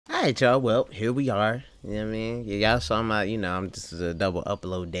Alright, y'all. Well, here we are. You know what I mean? Y'all saw my, this is a double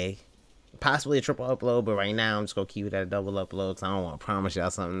upload day. Possibly a triple upload, but right now I'm just gonna keep it at a double upload because I don't want to promise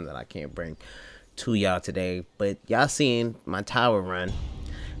y'all something that I can't bring to y'all today. But y'all seen my tower run.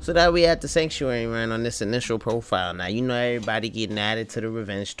 So that we at the Sanctuary run on this initial profile. Now, you know everybody getting added to the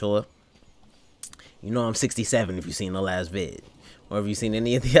Revenge Tour. You know I'm 67 if you've seen the last vid. Or if you've seen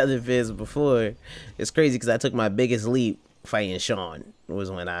any of the other vids before. It's crazy because I took my biggest leap fighting Sean.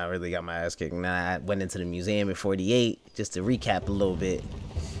 Was when I really got my ass kicked. And then I went into the museum at 48. Just to recap a little bit.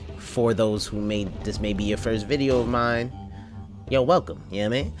 For those who this may be your first video of mine. Yo, welcome. You know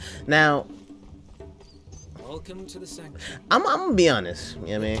what I mean? Now, welcome to the Sanctuary. I'm gonna be honest.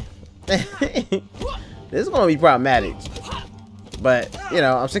 You know what I mean? This is gonna be problematic. But,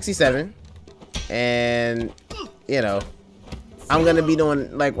 I'm 67. And, I'm gonna be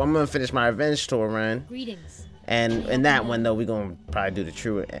doing, I'm gonna finish my Revenge Tour run. Greetings. And in that one, though, we're gonna probably do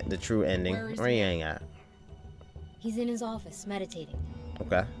the true ending. Where he ain't at? He's in his office, meditating.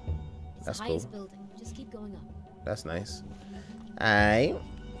 Okay. It's That's the cool. highest building. Just keep going up. That's nice. Alright.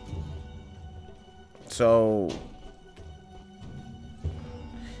 So,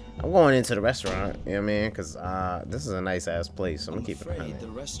 I'm going into the restaurant, you know what I mean? Because this is a nice ass place. So I'm gonna keep it behind the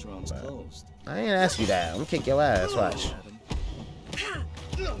restaurant's closed. I ain't ask you that. I'm gonna kick your ass. Watch.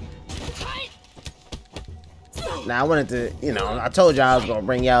 Now I wanted to, I told y'all I was gonna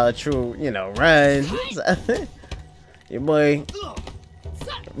bring y'all a true, run. Your boy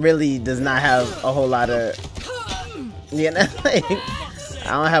really does not have a whole lot of, I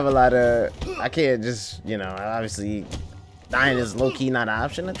don't have a lot of, I can't just, obviously dying is low-key not an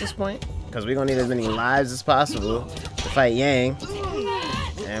option at this point. Because we're gonna need as many lives as possible to fight Yang.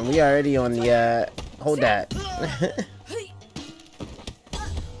 And we already on the, hold that.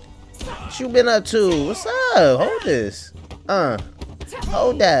 What you been up to? What's up? Hold this.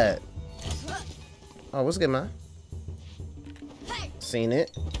 Hold that. Oh, what's good, man? Seen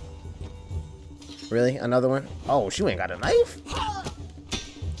it. Really? Another one? Oh, she ain't got a knife?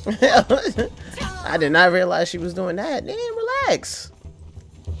 I did not realize she was doing that. Damn, relax.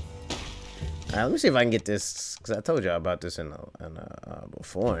 Alright, let me see if I can get this. Because I told y'all about this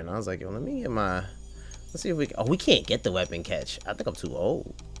before. And I was like, yo, let me get my... Let's see if we can... Oh, we can't get the weapon catch. I think I'm too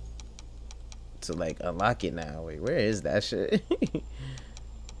old to, unlock it now. Wait, where is that shit?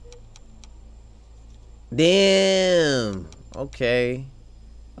 Damn. Okay.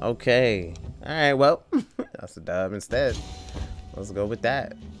 Okay. Alright, well. That's a dub instead. Let's go with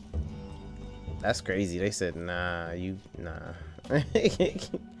that. That's crazy. They said, nah. You too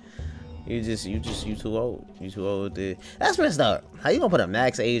old. You too old. That's messed up. How you gonna put a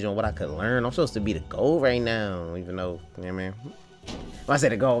max age on what I could learn? I'm supposed to be the goal right now. Even though, you know what I mean? When I say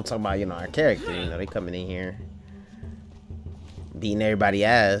the goal, I'm talking about, our character. They coming in here. Beating everybody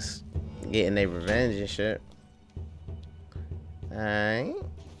ass. Getting their revenge and shit. Alright.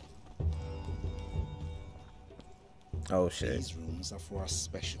 Oh shit. These rooms are for our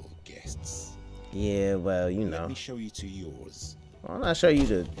special guests. Yeah, well, Let me show you to yours. Why don't I show you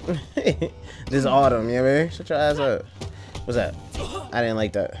the this autumn, you know what I mean? Shut your ass up. What's that? I didn't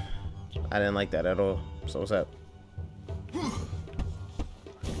like that. I didn't like that at all. So what's up?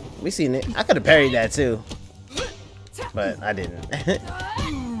 We seen it. I could have parried that too. But I didn't.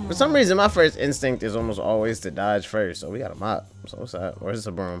 For some reason my first instinct is almost always to dodge first. So we got a mop. So what's up? Or is this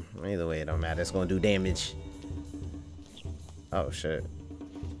a broom? Either way, it don't matter. It's gonna do damage. Oh shit.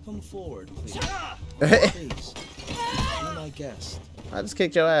 Come forward, please. Please. You're my guest. I just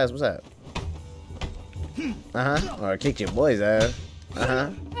kicked your ass. What's up? Or kicked your boy's ass.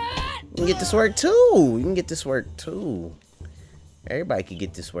 You can get this work too. You can get this work too. Everybody can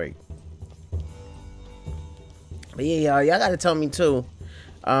get this work. But yeah, y'all gotta tell me too.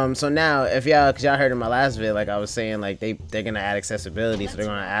 So now, if cause y'all heard in my last vid, I was saying, they're gonna add accessibility, so they're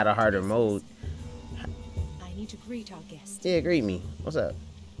gonna add a harder mode. I need to greet our guest. Yeah, greet me. What's up?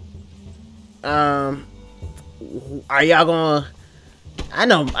 Are y'all gonna... I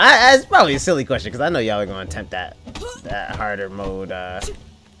know, it's probably a silly question, because I know y'all are gonna attempt that harder mode,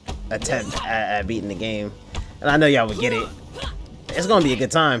 attempt at beating the game. And I know y'all would get it. It's gonna be a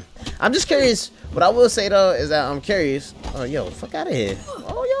good time. I'm just curious. What I will say, though, is that I'm curious. Oh, yo, fuck out of here.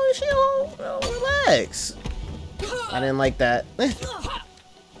 Oh, yo, relax. I didn't like that.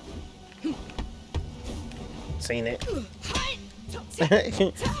 Seen it.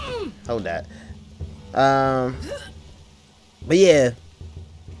 Hold that. But yeah,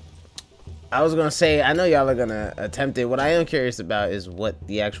 I was gonna say, I know y'all are gonna attempt it. What I am curious about is what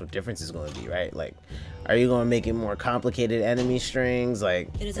the actual difference is gonna be, right? Are you gonna make it more complicated enemy strings? It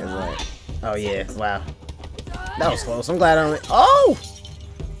is oh yeah, wow. That was close. I'm glad I only... Oh!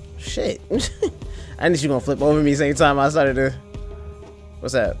 shit. I knew she gonna flip over me same time I started to.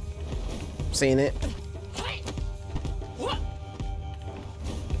 What's that? Seen it?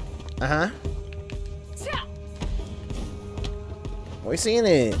 Uh-huh. We seen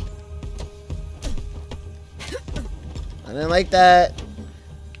it. I didn't like that.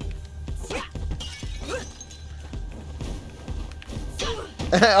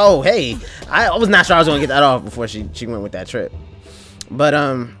 Oh, hey. I was not sure I was gonna get that off before she went with that trip. But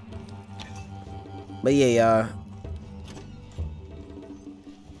yeah, y'all.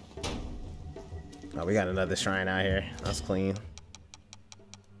 Oh, we got another shrine out here. That's clean.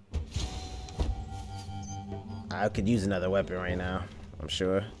 I could use another weapon right now, I'm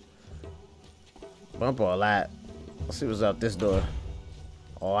sure. Bump all that. Let's see what's out this door.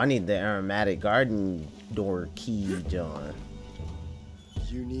 Oh, I need the aromatic garden door key, John.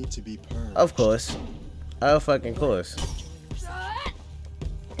 You need to be permed. Of course. Oh, fucking course.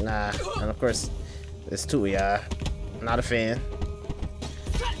 Nah, and of course, there's two of y'all. Not a fan.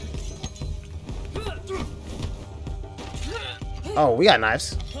 Oh, we got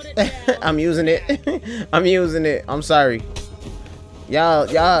knives. I'm using it. I'm using it. I'm sorry. Y'all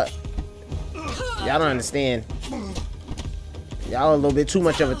don't understand. Y'all a little bit too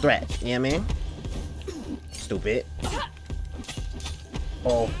much of a threat. You know what I mean? Stupid.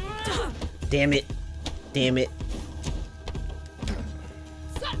 Oh. Damn it. Damn it.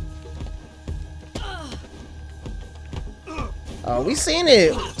 Oh, we seen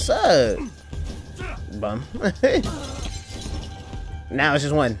it. What's up? Bum. Now it's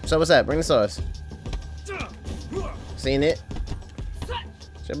just one. So what's up? Bring the sauce. Seen it?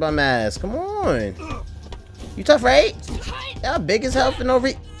 Shut bum ass. Come on. You tough, right? Y'all big as hell for no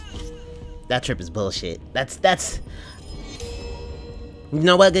reason. That trip is bullshit. That's. You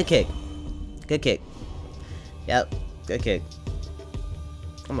know what? Good kick. Good kick. Yep. Good kick.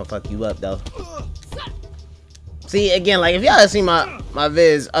 I'm gonna fuck you up though. See, again, like, if y'all had seen my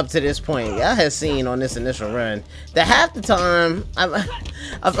vids up to this point, y'all had seen on this initial run that half the time,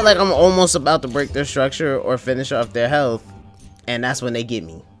 I feel like I'm almost about to break their structure or finish off their health, and that's when they get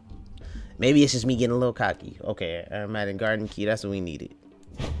me. Maybe it's just me getting a little cocky. Okay, aromatic garden key, that's what we needed.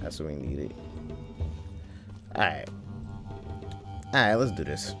 That's what we needed. Alright. Alright, let's do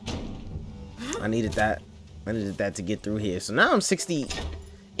this. I needed that. I needed that to get through here. So now I'm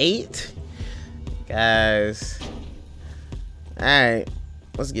 68. Guys. Alright,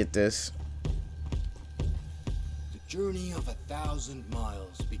 let's get this. The journey of 1,000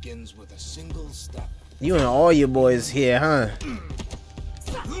 miles begins with a single step. You and all your boys here, huh?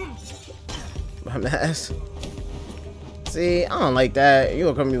 My ass. See, I don't like that. You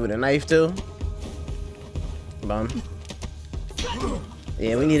gonna come at me with a knife too? Bum.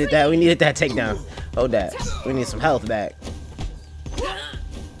 Yeah, we needed that. We needed that takedown. Hold that. We need some health back.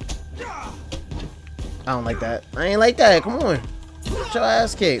 I don't like that. I ain't like that. Come on. Get your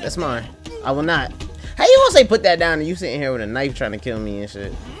ass kicked. That's mine. I will not. How you gonna say put that down and you sitting here with a knife trying to kill me and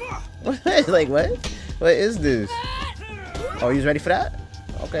shit? Like, what? What is this? Oh, you was ready for that?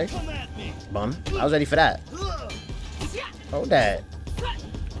 Okay. Bum. I was ready for that. Hold that.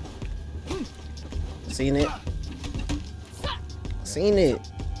 Seen it. Seen it.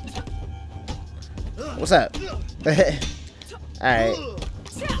 What's up? Alright.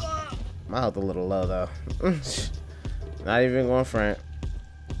 My health a little low though. Not even going front.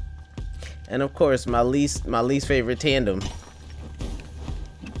 And of course, my least favorite tandem.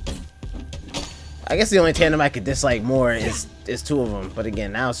 I guess the only tandem I could dislike more is two of them. But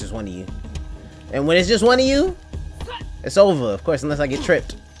again, now it's just one of you. And when it's just one of you, it's over. Of course, unless I get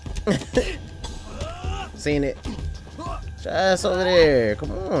tripped. Seen it. Just over there.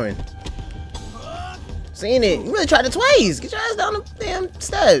 Come on. Seen it. You really tried it twice. Get your ass down the damn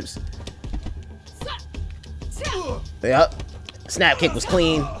steps. Yep. Snap kick was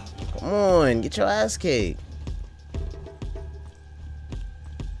clean. Come on, get your ass kicked.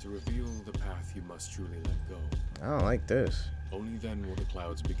 To reveal the path, you must truly let go. I don't like this. Only then will the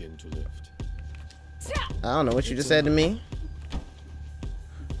clouds begin to lift. I don't know what you just said to me,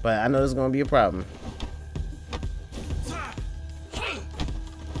 but I know there's gonna be a problem.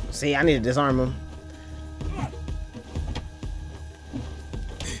 See, I need to disarm him.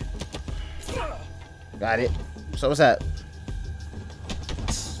 Got it. So what's that?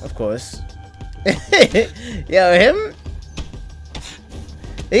 Of course. Yo, him.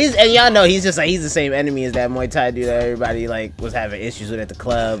 And y'all know he's just like he's the same enemy as that Muay Thai dude that everybody like was having issues with at the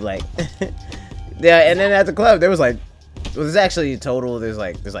club. Like, yeah, and then at the club there was like, there's actually total. There's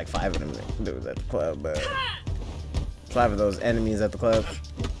like 5 of them dudes at the club, but 5 of those enemies at the club.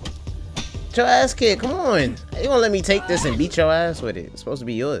 Get your ass kicked. Come on. You gonna let me take this and beat your ass with it? It's supposed to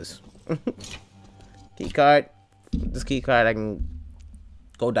be yours. Key card. This key card, I can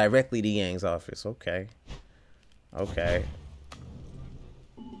go directly to Yang's office. Okay. Okay.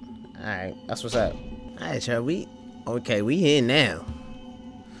 Alright, that's what's up. Alright, y'all, we here now.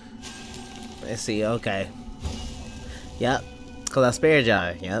 Let's see, okay. Yep. Cause I spared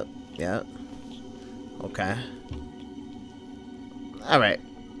y'all. Yep. Okay. Alright.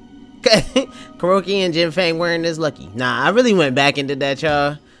 Okay. Kuroki and Jin Fang wearing this lucky. Nah, I really went back into that,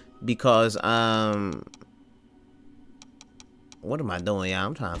 y'all. Because, what am I doing, y'all?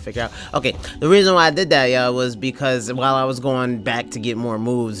 I'm trying to figure out. Okay, the reason why I did that, y'all, was because while I was going back to get more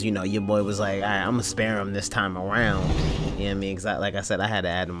moves, you know, your boy was like, alright, I'm gonna spare him this time around. You know what I mean? Because, like I said, I had to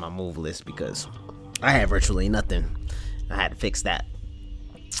add to my move list because I had virtually nothing. I had to fix that.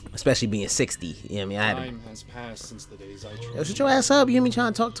 Especially being 60. You know what I mean? I had to... Time has passed since the days I Yo, shut your ass up. You hear me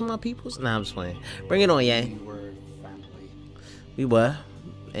trying to talk to my peoples? Nah, I'm just playing. Bring it on, Yang. We were family. We were.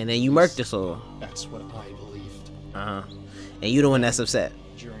 And then you murked us all. That's what I believed. Uh-huh. And you the one that's upset.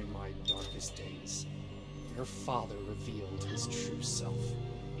 During my darkest days, your father revealed his true self.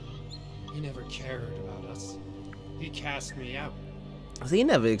 He never cared about us. He cast me out. See, he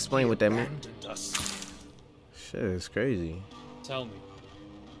never explained what that meant. Abandoned us. Shit, it's crazy. Tell me,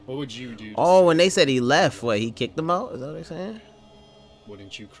 what would you do? Oh, when they said he left, what, he kicked them out? Is that what they're saying?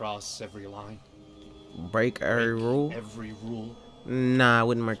 Wouldn't you cross every line? Break every rule? Every rule? Nah, I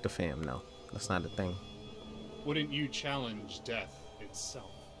wouldn't murk the fam, no. That's not a thing. Wouldn't you challenge death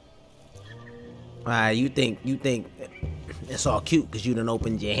itself? You think it's all cute because you done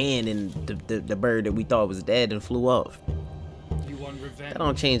opened your hand and the bird that we thought was dead and flew off. You want revenge? That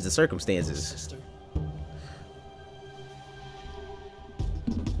don't change the circumstances. Sister?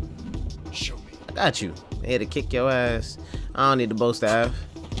 Show me. I got you. I had to kick your ass. I don't need the bow staff.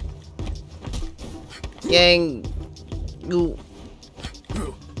 Yang, you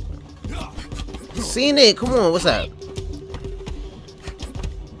seen it? Come on, what's up?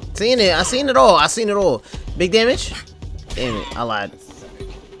 Seen it? I seen it all. I seen it all. Big damage? Damn it, I lied.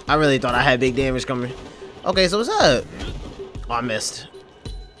 I really thought I had big damage coming. Okay, so what's up? Oh, I missed.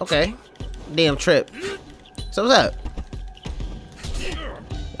 Okay. Damn trip. So what's up?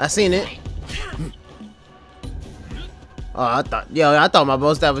 I seen it. Oh, I thought my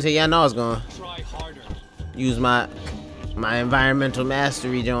bow staff was here. Yeah, I know I was gonna use my environmental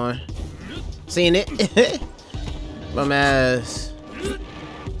mastery, John. Seen it? Bum ass.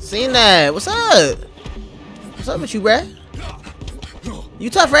 Seen that? What's up? What's up with you, bruh? You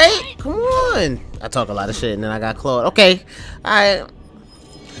tough, right? Come on. I talk a lot of shit and then I got clawed. Okay. Alright.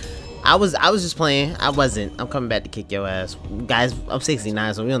 I was just playing. I wasn't. I'm coming back to kick your ass. Guys, I'm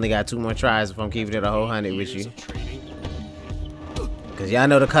 69, so we only got 2 more tries if I'm keeping it a whole 100 with you. Cause y'all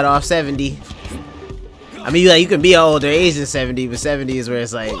know the cutoff 70. I mean, you can be an older age than 70, but 70 is where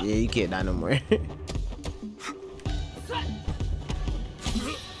it's like, yeah, you can't die no more.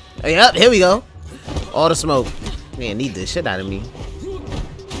 Yep, here we go. All the smoke. Man, need the shit out of me.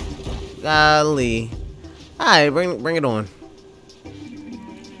 Golly. Alright, bring it on.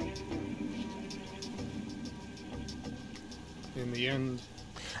 In the end,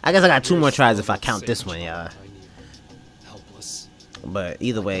 I guess I got 2 more tries if I count this one, y'all. helpless. But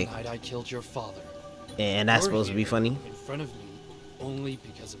either way, The night I killed your father. and that's You're supposed to be here funny. In front of me, only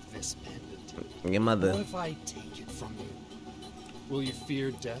because of this pendant. Your mother. What if I take it from you? Will you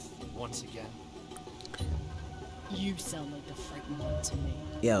fear death once again? You sound like the frightened one to me.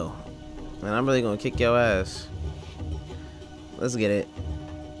 Yo, man, I'm really gonna kick your ass. Let's get it.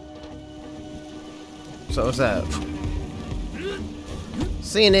 So what's up?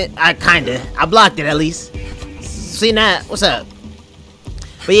 Seen it? I blocked it at least. Seen that? What's up?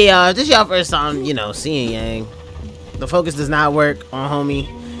 But yeah, if this is y'all first time, you know, seeing Yang, the focus does not work on homie.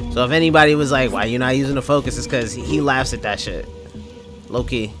 So if anybody was like, why you not using the focus, it's because he laughs at that shit. Low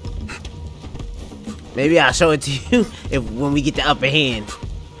key. Maybe I'll show it to you when we get the upper hand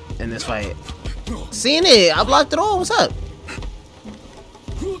in this fight. Seen it? I blocked it all. What's up?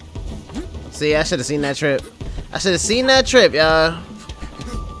 See, I should have seen that trip. I should have seen that trip, y'all.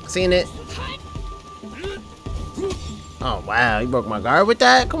 Seen it. Oh, wow. You broke my guard with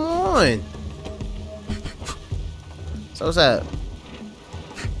that? Come on. So what's up?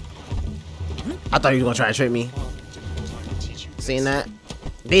 I thought you were going to try to trick me. Seen that?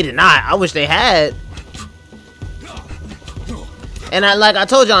 They did not. I wish they had. And like I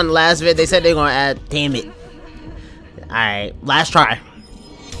told you on the last vid, they said they're gonna add. Damn it! All right, last try.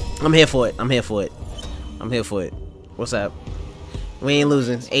 I'm here for it. I'm here for it. I'm here for it. What's up? We ain't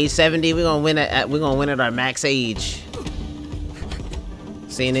losing. Age 70. We're gonna win at our max age.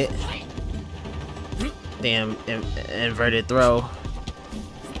 Seen it? Damn inverted throw.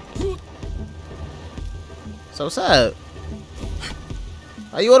 So what's up?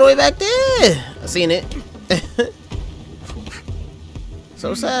 Are you all the way back there? I seen it. So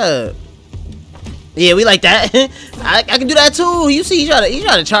what's up? Yeah, we like that. I can do that too. You see, he try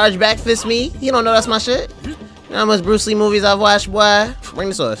to charge back fist me. He don't know that's my shit. You know how much Bruce Lee movies I've watched, boy? Bring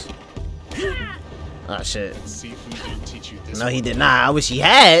the sauce. Oh shit. Sifu didn't teach you this. No, he did not. I wish he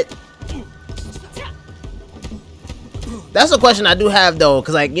had. That's a question I do have though,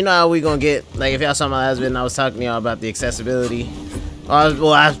 cause like you know how we gonna get like if y'all saw my last video and I was talking to y'all about the accessibility. I'm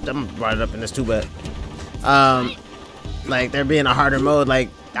brought it up in this too, but like there being a harder mode. Like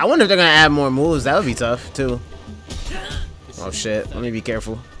I wonder if they're gonna add more moves. That would be tough too. Oh shit! Let me be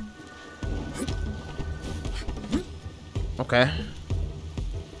careful. Okay.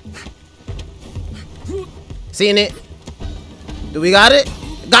 Seeing it? Do we got it?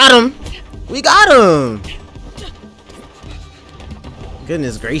 Got him! We got him!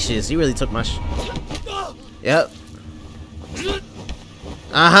 Goodness gracious, he really took my Yep.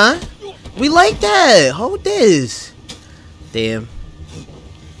 Uh-huh. We like that! Hold this! Damn.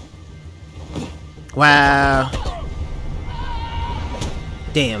 Wow.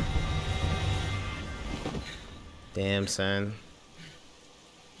 Damn. Damn, son.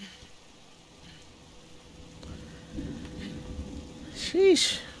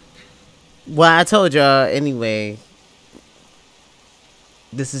 Sheesh. Well, I told y'all anyway.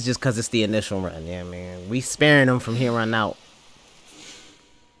 This is just because it's the initial run, yeah, man. We sparing them from here on out.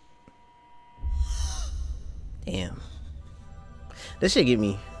 Damn. This shit get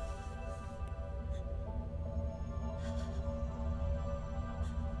me.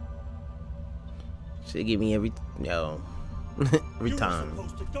 Shit get me every every time. You were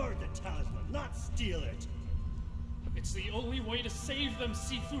supposed to guard the talisman, not steal it. It's the only way to save them,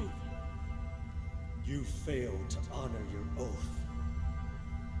 Sifu. You failed to honor your oath.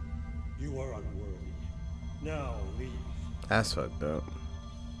 You are unworthy. Now leave. That's fucked up.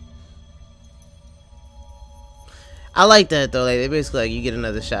 I like that though. Like they basically like you get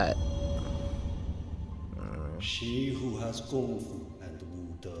another shot. She who has Kung Fu and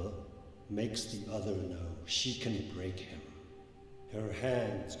Wu De makes the other know she can break him. Her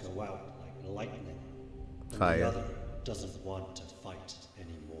hands go out like lightning, and Fire. the other doesn't want to fight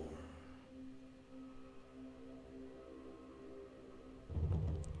anymore.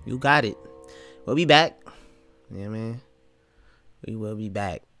 You got it. We'll be back. Yeah, man. We will be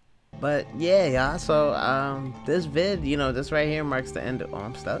back. But yeah, y'all. So this vid, you know, this right here marks the end of. Oh,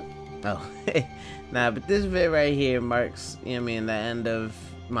 I'm stuck. Oh, nah. But this vid right here marks, you know, what I mean, the end of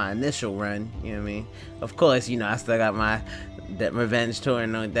my initial run. You know what I mean? Of course, you know, I still got my revenge tour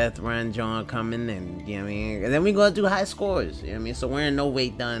and no death run, John coming, and you know what I mean. And then we gonna do high scores. You know what I mean? So we're in no way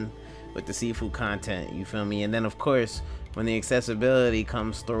done with the Sifu content. You feel me? And then of course, when the accessibility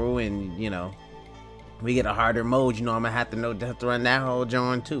comes through, and you know, we get a harder mode, you know, I'm gonna have to no death run that whole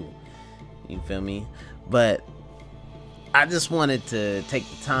John too. You feel me? But I just wanted to take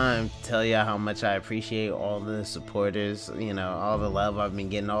the time to tell y'all how much I appreciate all the supporters, you know, all the love I've been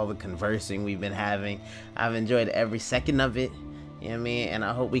getting, all the conversing we've been having. I've enjoyed every second of it, you know what I mean? And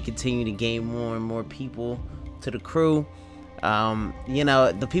I hope we continue to gain more and more people to the crew. You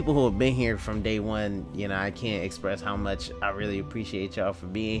know, the people who have been here from day one, you know, I can't express how much I really appreciate y'all for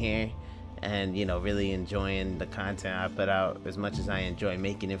being here. And you know, really enjoying the content I put out as much as I enjoy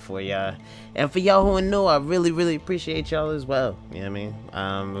making it for y'all. And for y'all who are new, I really appreciate y'all as well. You know what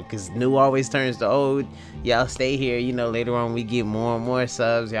I mean? Because new always turns to old. Y'all stay here, you know, later on we get more and more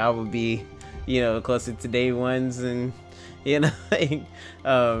subs. Y'all will be, you know, closer to day ones, and you know, like,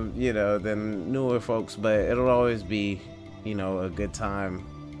 you know, than newer folks. But it'll always be, you know, a good time,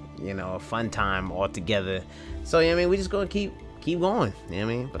 you know, a fun time all together. So you know what I mean, we just gonna keep going, you know what I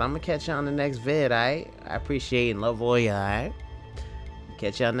mean? But I'm gonna catch y'all on the next vid, alright? I appreciate and love all y'all, alright?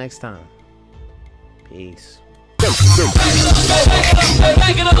 Catch y'all next time. Peace.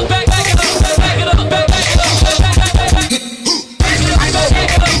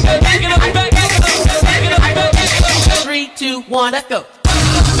 Three, two, one, let's go.